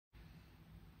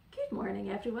Good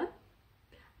morning everyone.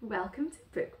 Welcome to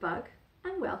Bookbug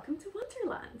and welcome to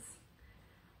Wonderland.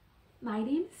 My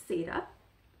name is Sarah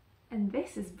and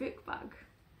this is Bookbug,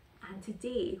 and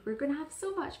today we're going to have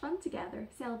so much fun together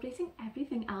celebrating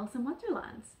everything else in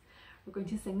Wonderland. We're going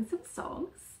to sing some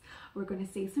songs, we're going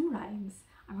to say some rhymes,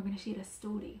 and we're going to share a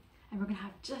story, and we're going to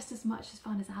have just as much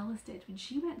fun as Alice did when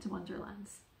she went to Wonderland.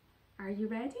 Are you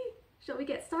ready? Shall we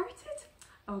get started?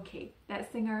 Okay, let's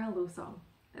sing our hello song.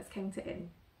 Let's count it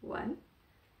in. 1,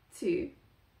 2,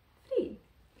 3.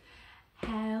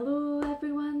 Hello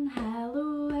everyone,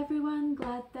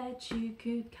 glad that you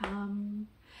could come.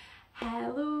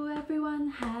 Hello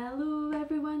everyone,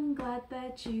 glad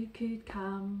that you could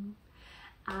come.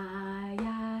 I'm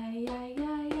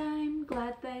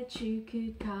glad that you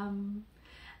could come.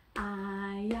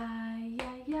 I'm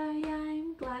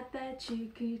glad that you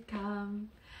could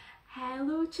come.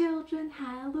 Hello children,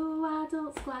 hello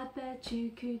adults, glad that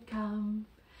you could come.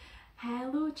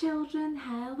 Hello children,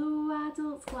 hello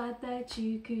adults, glad that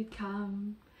you could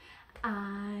come.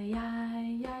 I'm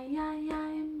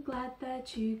glad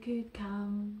that you could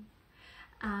come.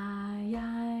 I'm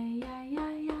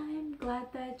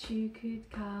glad that you could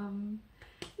come.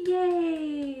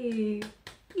 Yay!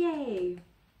 Yay!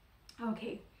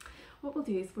 Okay, what we'll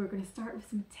do is we're going to start with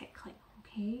some tickling,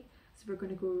 okay? So we're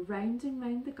going to go round and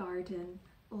round the garden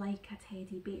like a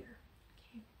teddy bear.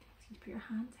 Okay, so you put your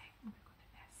hand out and we're going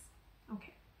like this.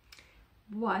 Okay,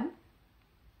 1,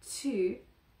 2,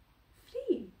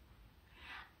 3.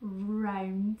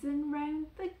 Round and round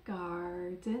the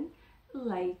garden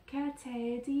like a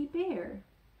teddy bear.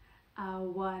 A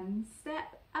 1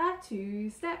 step, a 2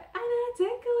 step, and a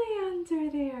tickly under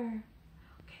there.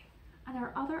 Okay, and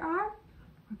our other arm,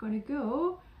 we're going to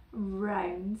go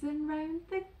round and round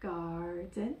the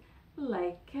garden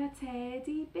like a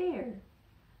teddy bear.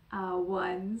 A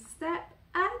 1 step,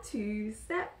 a 2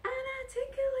 step, and a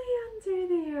tickly under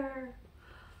there.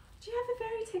 Do you have a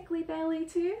very tickly belly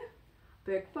too?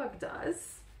 Bookbug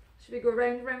does. Should we go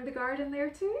round and round the garden there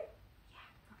too? Yeah,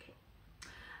 okay.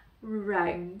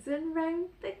 Round and round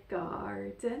the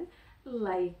garden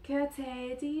like a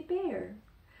teddy bear.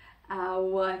 A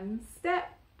 1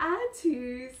 step, a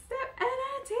 2 step, and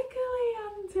a tickly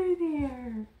under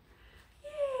there.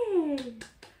 Yay!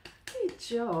 Good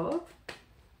job.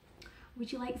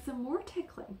 Would you like some more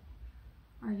tickling?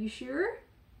 Are you sure?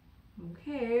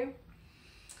 Okay.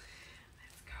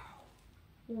 Let's go.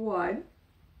 1,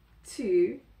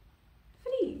 2,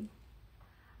 3.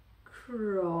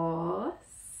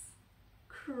 Cross,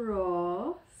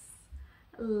 cross,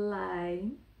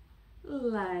 line,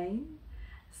 line.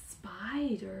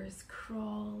 Spiders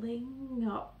crawling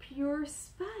up your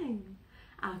spine.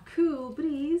 A cool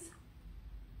breeze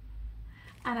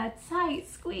and a tight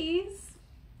squeeze.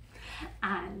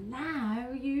 And now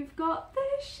you've got the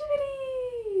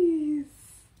shivers.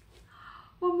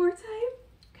 One more time.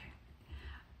 Okay.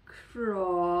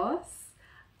 Cross,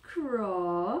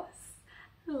 cross,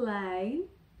 line,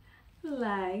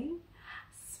 line.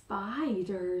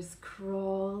 Spiders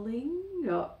crawling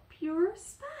up your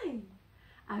spine.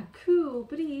 A cool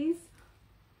breeze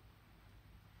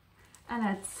and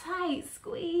a tight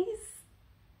squeeze,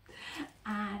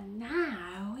 and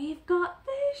now we've got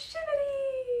the shiveries.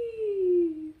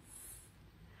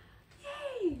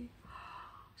 Yay!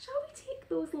 Shall we take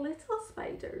those little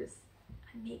spiders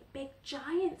and make big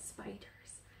giant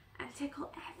spiders and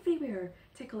tickle everywhere?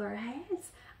 Tickle our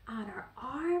heads and our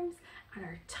arms and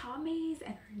our tummies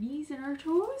and our knees and our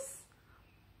toes?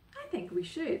 I think we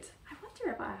should. I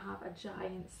wonder if I have a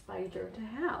giant spider to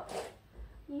help.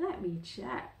 Let me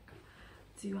check.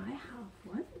 Do I have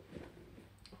one?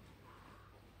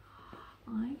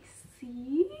 I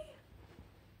see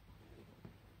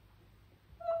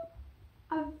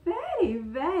a very,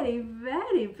 very,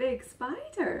 very big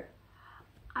spider.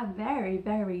 A very,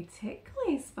 very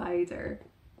tickly spider.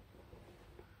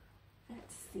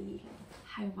 Let's see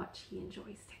how much he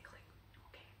enjoys tickling.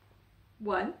 Okay.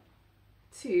 1,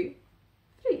 2,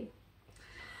 3.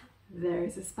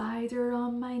 There's a spider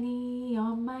on my knee,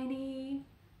 on my knee.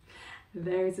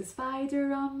 There's a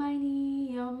spider on my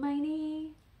knee, on my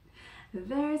knee.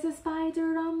 There's a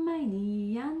spider on my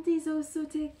knee and he's oh so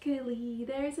tickly.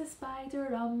 There's a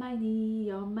spider on my knee,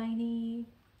 on my knee.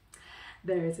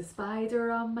 There's a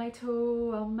spider on my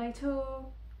toe, on my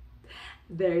toe.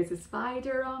 There's a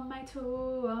spider on my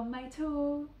toe, on my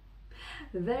toe.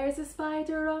 There's a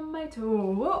spider on my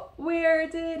toe. Oh, where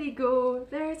did he go?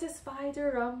 There's a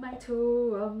spider on my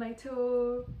toe, on my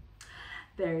toe.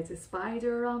 There's a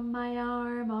spider on my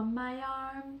arm, on my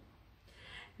arm.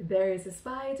 There's a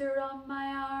spider on my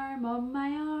arm, on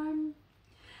my arm.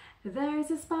 There's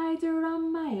a spider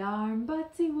on my arm,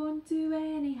 but he won't do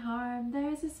any harm.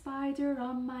 There's a spider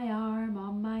on my arm,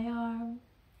 on my arm.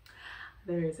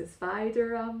 There's a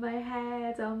spider on my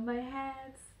head, on my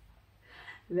head.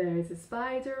 There's a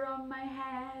spider on my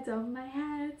head, on my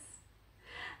head.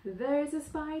 There's a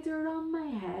spider on my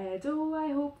head, oh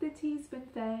I hope that he's been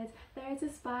fed. There's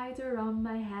a spider on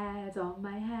my head, on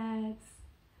my head.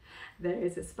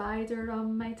 There's a spider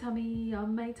on my tummy,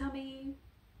 on my tummy.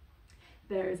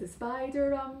 There's a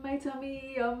spider on my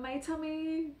tummy, on my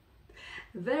tummy.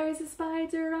 There's a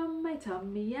spider on my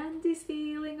tummy and he's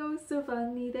feeling oh so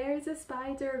funny. There's a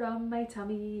spider on my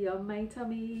tummy, on my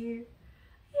tummy.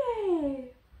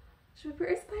 Yay! Should we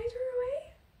put a spider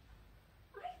away?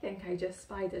 I think I just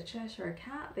spied a Cheshire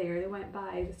cat there that went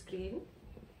by the screen.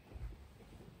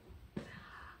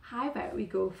 How about we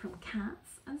go from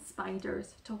cats and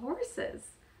spiders to horses?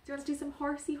 Do you want to do some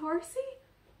horsey horsey?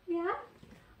 Yeah?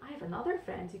 I have another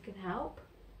friend who can help.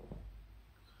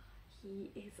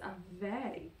 He is a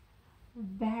very,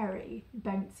 very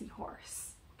bouncy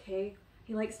horse, okay?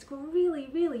 He likes to go really,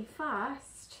 really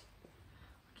fast.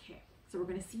 Okay, so we're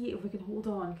going to see if we can hold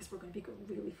on because we're going to be going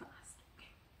really fast.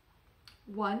 Okay.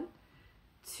 1,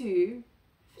 2,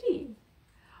 3.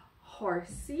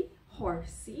 Horsey,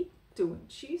 horsey,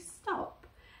 don't you stop.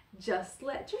 Just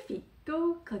let your feet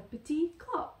go clippity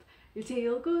clop. Your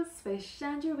tail goes swish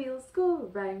and your wheels go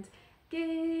round.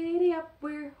 Giddy up,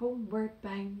 we're homeward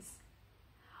bound.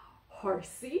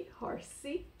 Horsey,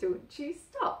 horsey, don't you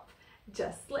stop.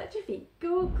 Just let your feet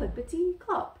go clippity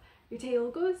clop. Your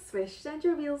tail goes swish and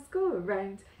your wheels go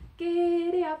round.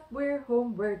 Giddy up, we're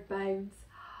homeward bound.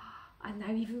 And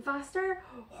now even faster.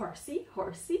 Horsey,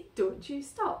 horsey, don't you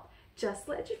stop. Just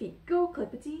let your feet go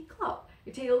clippity clop.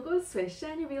 Your tail goes swish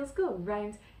and your wheels go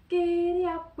round. Giddy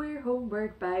up, we're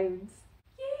homeward bound.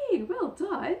 Yay, well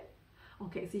done.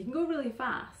 Okay, so you can go really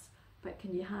fast, but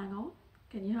can you hang on?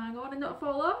 Can you hang on and not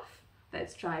fall off?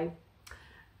 Let's try.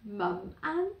 Mum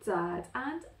and Dad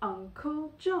and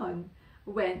Uncle John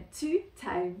went to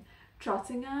town,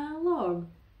 trotting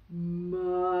along.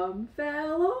 Mum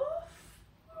fell off,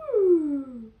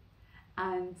 ooh,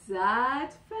 and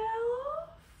Dad fell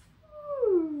off,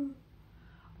 ooh.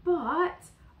 But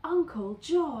Uncle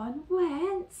John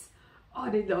went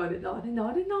on and on and on and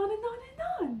on and on and on and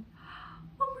on.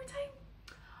 One more time.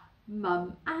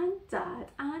 Mum and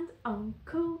Dad and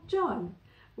Uncle John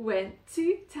went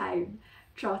to town,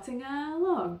 trotting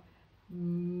along.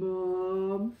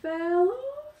 Mum fell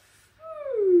off,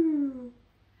 ooh,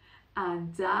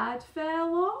 and Dad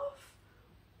fell off,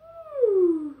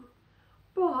 ooh.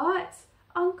 But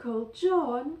Uncle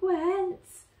John went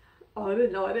on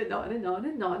and on and on and on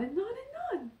and on and on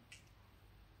and on.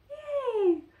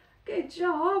 Yay! Good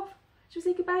job. Should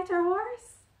we say goodbye to our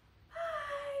horse?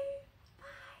 Bye!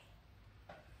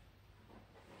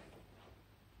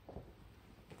 Bye!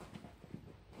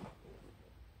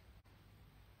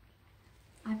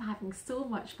 I'm having so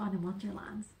much fun in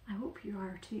Wonderland. I hope you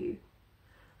are too.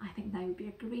 I think now would be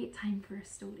a great time for a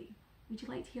story. Would you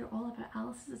like to hear all about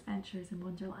Alice's adventures in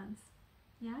Wonderland?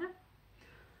 Yeah?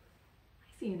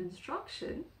 I see an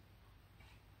instruction.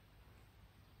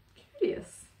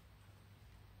 Curious.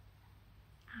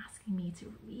 Asking me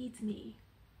to read me.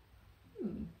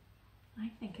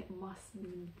 I think it must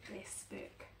mean this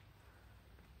book.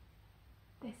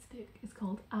 This book is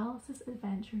called Alice's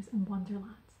Adventures in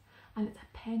Wonderland, and it's a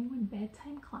Penguin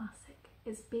bedtime classic.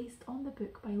 It's based on the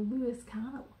book by Lewis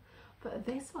Carroll, but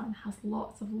this one has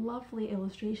lots of lovely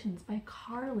illustrations by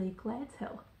Carly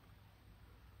Gledhill.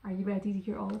 Are you ready to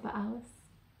hear all about Alice?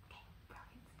 Okay,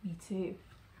 brilliant. Me too.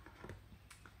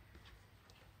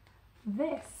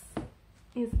 This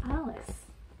is Alice.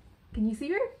 Can you see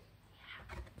her?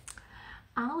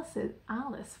 Yeah.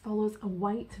 Alice follows a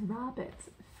white rabbit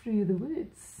through the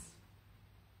woods.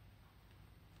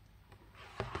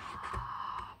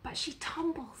 But she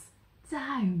tumbles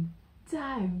down,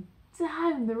 down,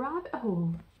 down the rabbit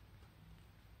hole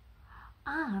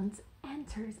and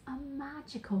enters a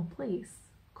magical place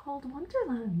called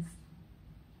Wonderland.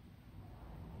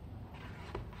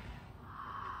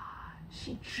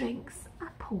 She drinks a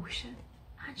potion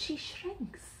and she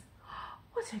shrinks.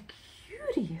 What a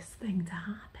curious thing to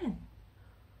happen.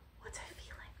 What a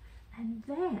feeling. And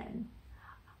then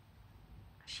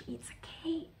she eats a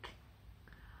cake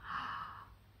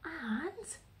and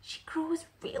she grows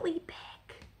really big.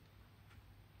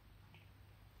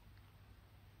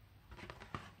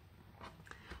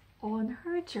 On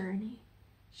her journey,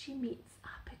 she meets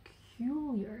a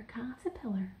peculiar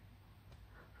caterpillar.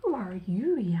 Who are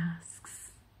you, he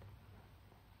asks.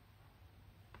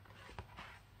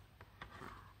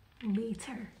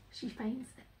 Later, she finds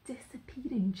a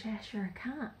disappearing Cheshire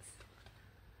cat.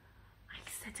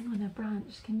 He's sitting on a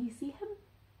branch. Can you see him?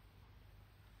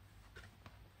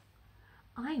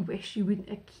 I wish you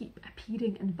wouldn't keep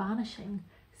appearing and vanishing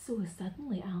so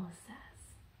suddenly, Alice says.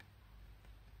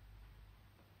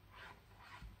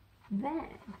 Then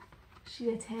she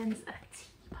attends a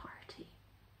tea party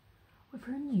with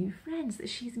her new friends that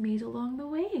she's made along the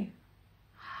way.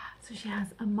 So she has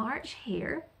a March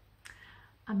Hare,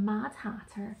 a Mad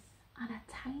Hatter, and a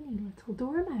tiny little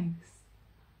Dormouse.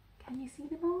 Can you see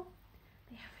them all?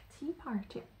 They have a tea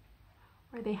party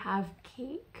where they have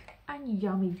cake and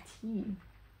yummy tea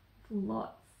with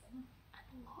lots and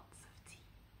lots of tea.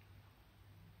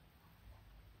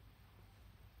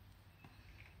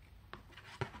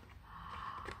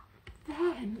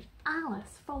 Then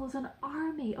Alice follows an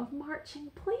army of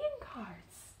marching playing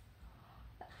cards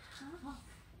that have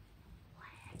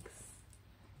legs.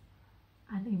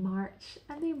 And they march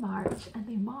and they march and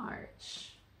they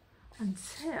march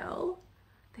until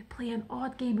they play an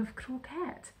odd game of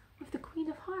croquet with the Queen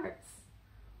of Hearts,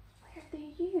 where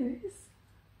they use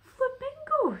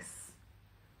flamingos.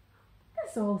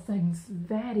 This all sounds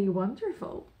very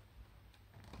wonderful.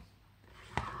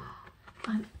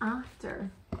 And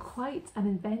after quite an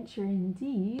adventure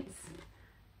indeed,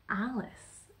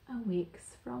 Alice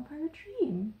awakes from her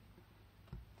dream.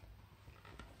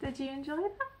 Did you enjoy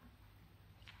that?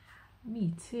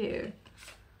 Me too.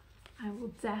 I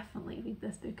will definitely read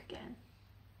this book again.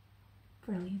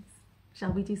 Brilliant.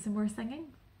 Shall we do some more singing?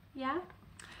 Yeah?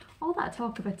 All that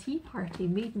talk of a tea party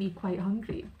made me quite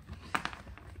hungry.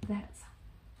 Let's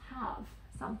have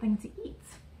something to eat.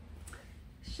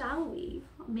 Shall we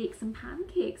make some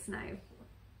pancakes now?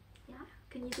 Yeah?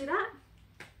 Can you do that?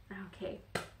 Okay.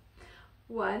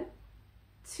 1,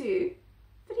 2,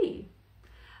 3.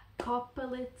 Pop a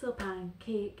little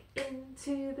pancake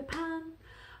into the pan.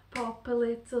 Pop a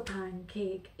little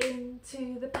pancake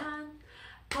into the pan.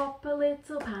 Pop a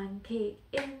little pancake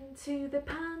into the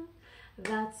pan.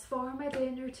 That's for my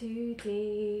dinner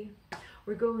today.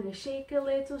 We're going to shake a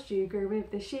little sugar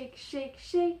with the shake, shake,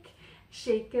 shake.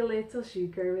 Shake a little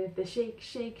sugar with the shake,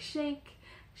 shake, shake.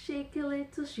 Shake a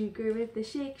little sugar with the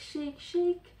shake, shake,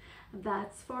 shake.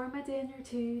 That's for my dinner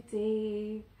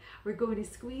today. We're going to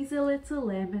squeeze a little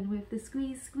lemon with the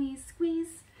squeeze, squeeze,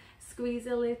 squeeze. Squeeze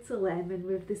a little lemon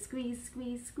with the squeeze,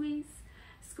 squeeze, squeeze.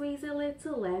 Squeeze a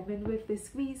little lemon with the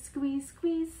squeeze, squeeze,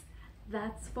 squeeze.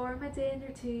 That's for my dinner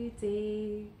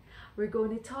today. We're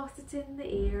going to toss it in the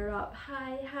air up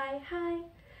high, high, high.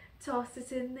 Toss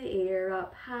it in the air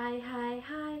up high, high,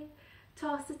 high.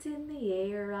 Toss it in the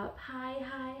air up high,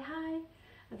 high, high.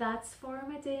 That's for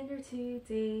my dinner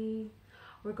today.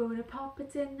 We're going to pop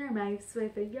it in our mouths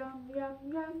with a yum, yum,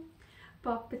 yum.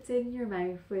 Pop it in your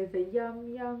mouth with a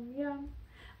yum, yum, yum.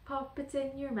 Pop it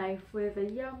in your mouth with a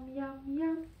yum, yum,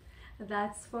 yum.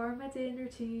 That's for my dinner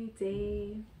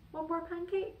today. One more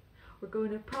pancake. We're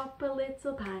going to pop a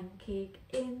little pancake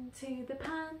into the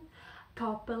pan.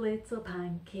 Pop a little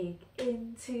pancake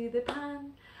into the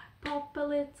pan. Pop a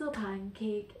little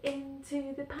pancake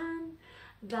into the pan.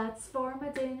 That's for my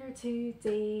dinner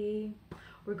today.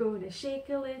 We're going to shake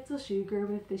a little sugar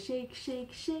with the shake,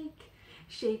 shake, shake.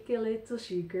 Shake a little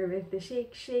sugar with the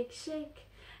shake, shake, shake.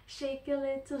 Shake a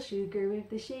little sugar with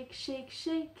the shake, shake,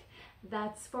 shake.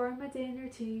 That's for my dinner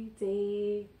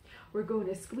today. We're going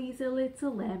to squeeze a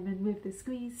little lemon with the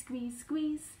squeeze, squeeze,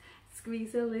 squeeze.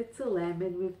 Squeeze a little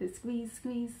lemon with the squeeze,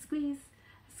 squeeze, squeeze.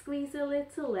 Squeeze a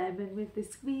little lemon with the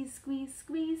squeeze, squeeze,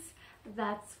 squeeze.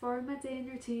 That's for my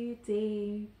dinner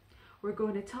today. We're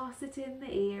going to toss it in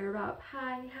the air up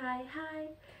high, high, high.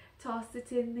 Toss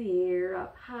it in the air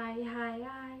up high, high,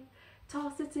 high.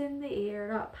 Toss it in the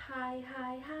air up high,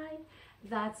 high, high.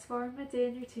 That's for my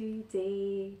dinner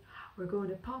today. We're going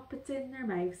to pop it in our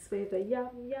mouths with a yum,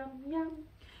 yum, yum.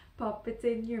 Pop it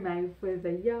in your mouth with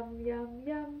a yum, yum,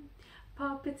 yum.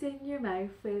 Pop it in your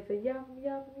mouth with a yum,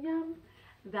 yum, yum.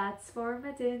 That's for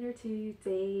my dinner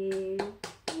today.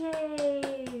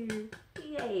 Yay!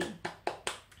 Yay!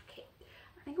 Okay,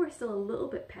 I think we're still a little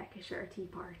bit peckish at our tea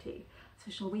party.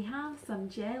 So shall we have some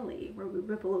jelly where we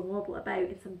wibble and wobble about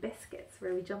and some biscuits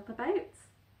where we jump about?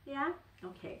 Yeah?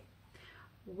 Okay.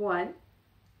 1,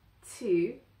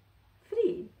 2,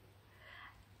 3.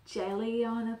 Jelly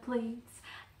on a plate,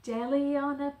 jelly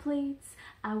on a plate.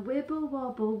 A wibble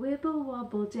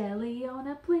wobble, jelly on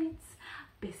a plate.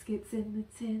 Biscuits in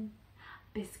the tin,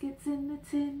 biscuits in the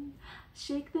tin.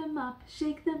 Shake them up,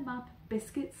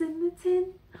 biscuits in the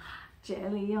tin.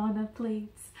 Jelly on a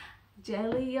plate,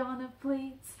 jelly on a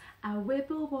plate. A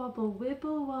wibble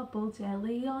wobble,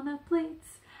 jelly on a plate.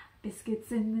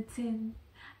 Biscuits in the tin,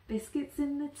 Biscuits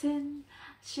in the tin,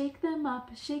 shake them up,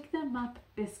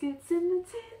 biscuits in the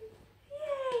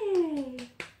tin, yay!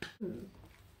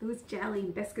 Those jelly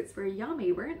and biscuits were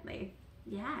yummy, weren't they?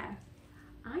 Yeah,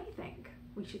 I think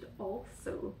we should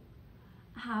also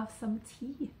have some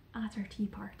tea at our tea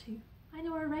party. I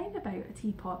know a rhyme about a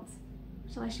teapot.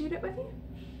 Shall I share it with you?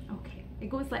 Okay, it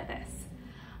goes like this.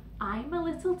 I'm a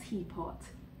little teapot,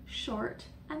 short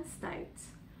and stout.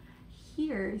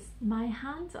 Here's my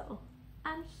handle,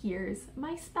 and here's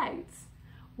my spout.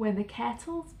 When the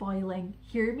kettle's boiling,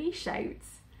 hear me shout.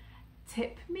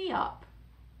 Tip me up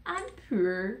and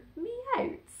pour me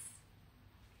out.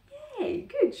 Yay,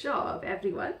 good job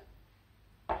everyone.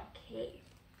 Okay,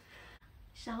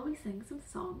 shall we sing some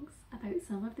songs about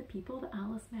some of the people that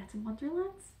Alice met in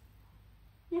Wonderland?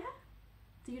 Yeah?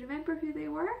 Do you remember who they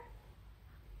were?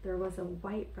 There was a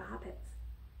white rabbit.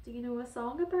 Do you know a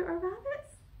song about a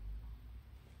rabbit?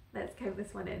 Let's count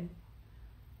this one in.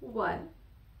 1,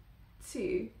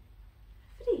 2,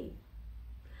 3.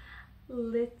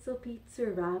 Little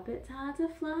Peter Rabbit had a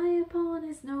fly upon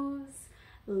his nose.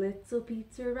 Little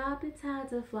Peter Rabbit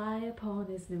had a fly upon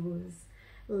his nose.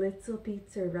 Little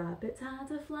Peter Rabbit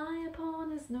had a fly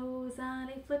upon his nose, and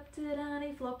he flipped it and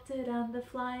he flopped it and the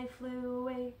fly flew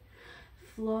away.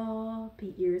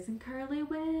 Floppy ears and curly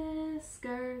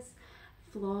whiskers,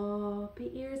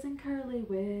 floppy ears and curly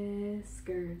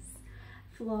whiskers,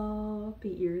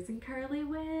 floppy ears and curly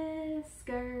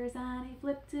whiskers, and he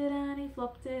flipped it and he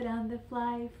flopped it and the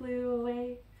fly flew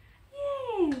away.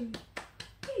 Yay!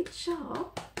 Good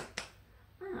job!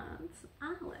 And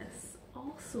Alice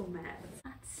also met a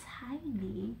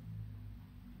tiny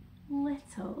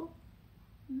little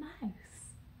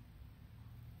mouse.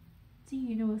 Do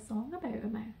you know a song about a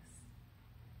mouse?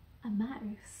 A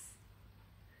mouse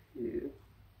who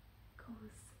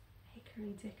goes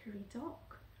hickory dickory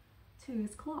dock to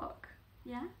his clock.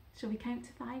 Yeah? Shall we count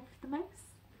to 5 for the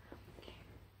mouse? Okay.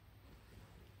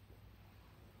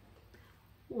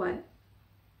 1,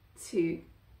 2,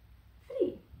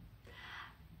 3.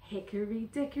 Hickory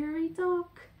dickory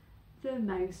dock, the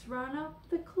mouse ran up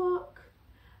the clock.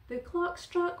 The clock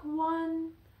struck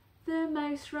 1, the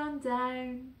mouse ran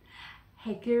down.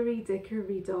 Hickory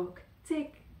dickory dock,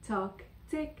 tick tock,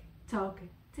 tick tock,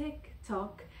 tick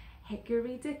tock.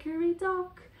 Hickory dickory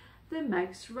dock, the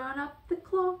mouse ran up the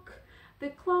clock. The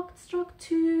clock struck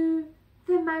 2,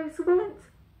 the mouse went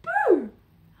boo.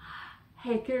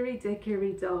 Hickory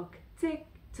dickory dock, tick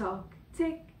tock,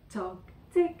 tick tock,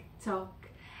 tick tock.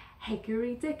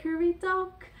 Hickory dickory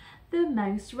dock, the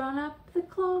mouse ran up the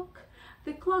clock.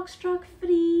 The clock struck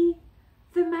 3,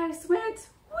 the mouse went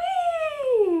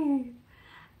wee.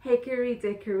 Hickory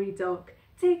dickory dock,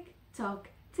 tick tock,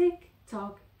 tick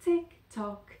tock, tick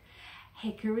tock.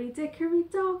 Hickory dickory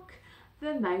dock,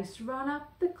 the mouse ran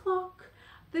up the clock.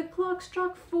 The clock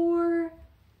struck 4,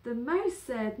 the mouse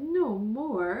said no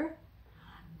more.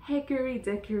 Hickory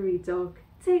dickory dock,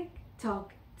 tick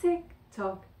tock, tick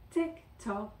tock, tick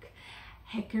tock.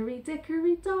 Hickory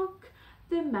dickory dock,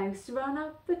 the mouse ran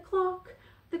up the clock.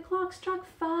 The clock struck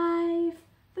 5,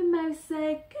 the mouse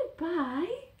said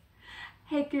goodbye.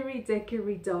 Hickory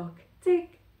dickory dock,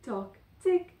 tick tock,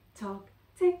 tick tock,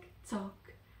 tick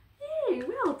tock. Yay,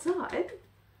 well done.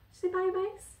 Say bye,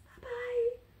 mouse. Bye bye.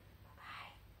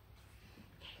 Bye.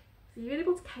 Okay, so you're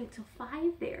able to count till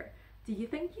 5 there. Do you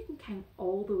think you can count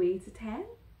all the way to 10?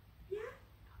 Yeah?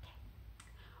 Okay.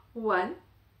 1,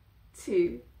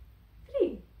 2,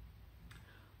 3.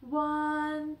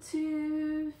 1,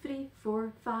 2, 3,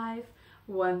 4, 5.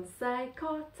 Once I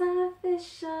caught a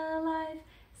fish alive.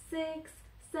 6,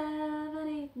 7,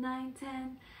 8, 9,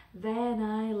 10. Then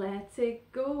I let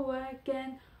it go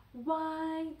again.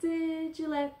 Why did you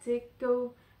let it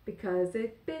go? Because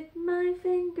it bit my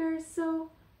finger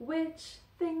so. Which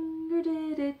finger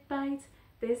did it bite?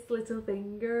 This little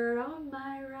finger on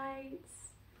my right.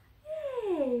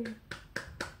 Yay!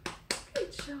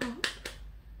 Good job.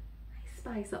 I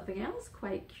spy something else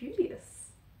quite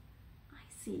curious. I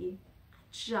see a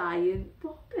giant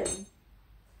bobbin.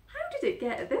 How did it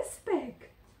get this big?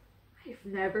 I've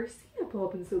never seen a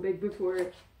bobbin so big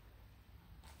before.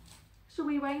 Shall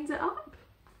we wind it up?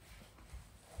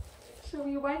 Shall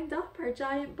we wind up our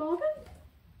giant bobbin?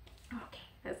 Okay,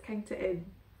 let's count it in.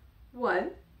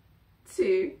 1,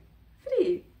 2,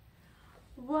 3.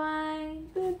 Wind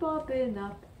the bobbin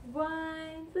up,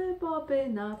 wind the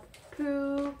bobbin up.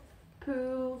 Pull,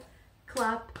 pull,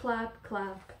 clap, clap,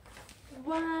 clap.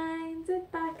 Wind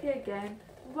it back again,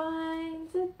 wind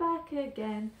it back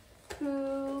again.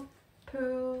 Pull,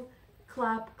 pull,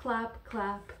 clap, clap,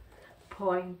 clap.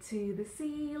 Point to the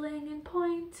ceiling and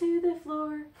point to the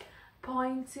floor.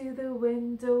 Point to the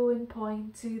window and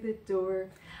point to the door.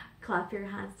 Clap your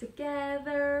hands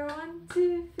together, 1,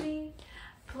 2, 3.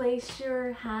 Place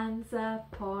your hands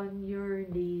upon your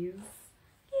knees.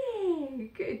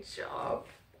 Yay, good job.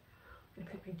 I'm going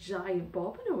to put my giant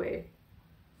bobbin away.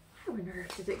 How on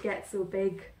earth did it get so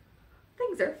big?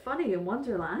 Things are funny in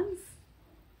Wonderlands.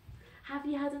 Have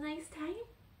you had a nice time?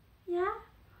 Yeah?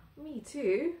 Me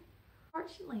too.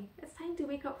 Fortunately, it's time to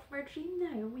wake up from our dream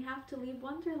now and we have to leave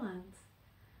Wonderland.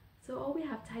 So all we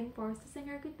have time for is to sing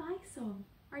our goodbye song.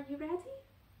 Are you ready?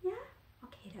 Yeah?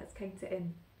 Okay, let's count it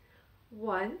in.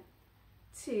 1,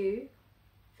 2,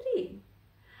 3.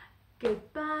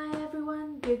 Goodbye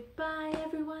everyone,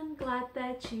 glad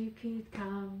that you could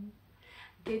come.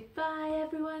 Goodbye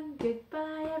everyone,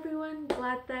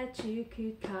 glad that you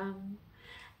could come.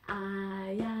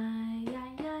 I'm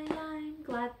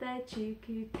glad that you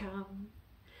could come.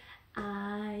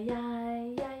 I'm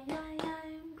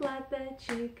glad that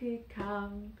you could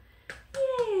come.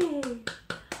 Yay!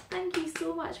 Thank you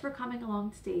so much for coming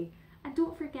along today. And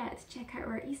don't forget to check out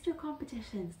our Easter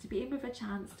competitions to be in with a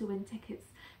chance to win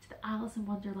tickets to the Alice in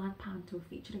Wonderland panto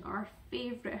featuring our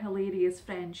favourite hilarious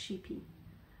friend Sheepy.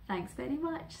 Thanks very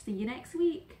much. See you next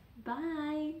week.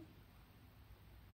 Bye.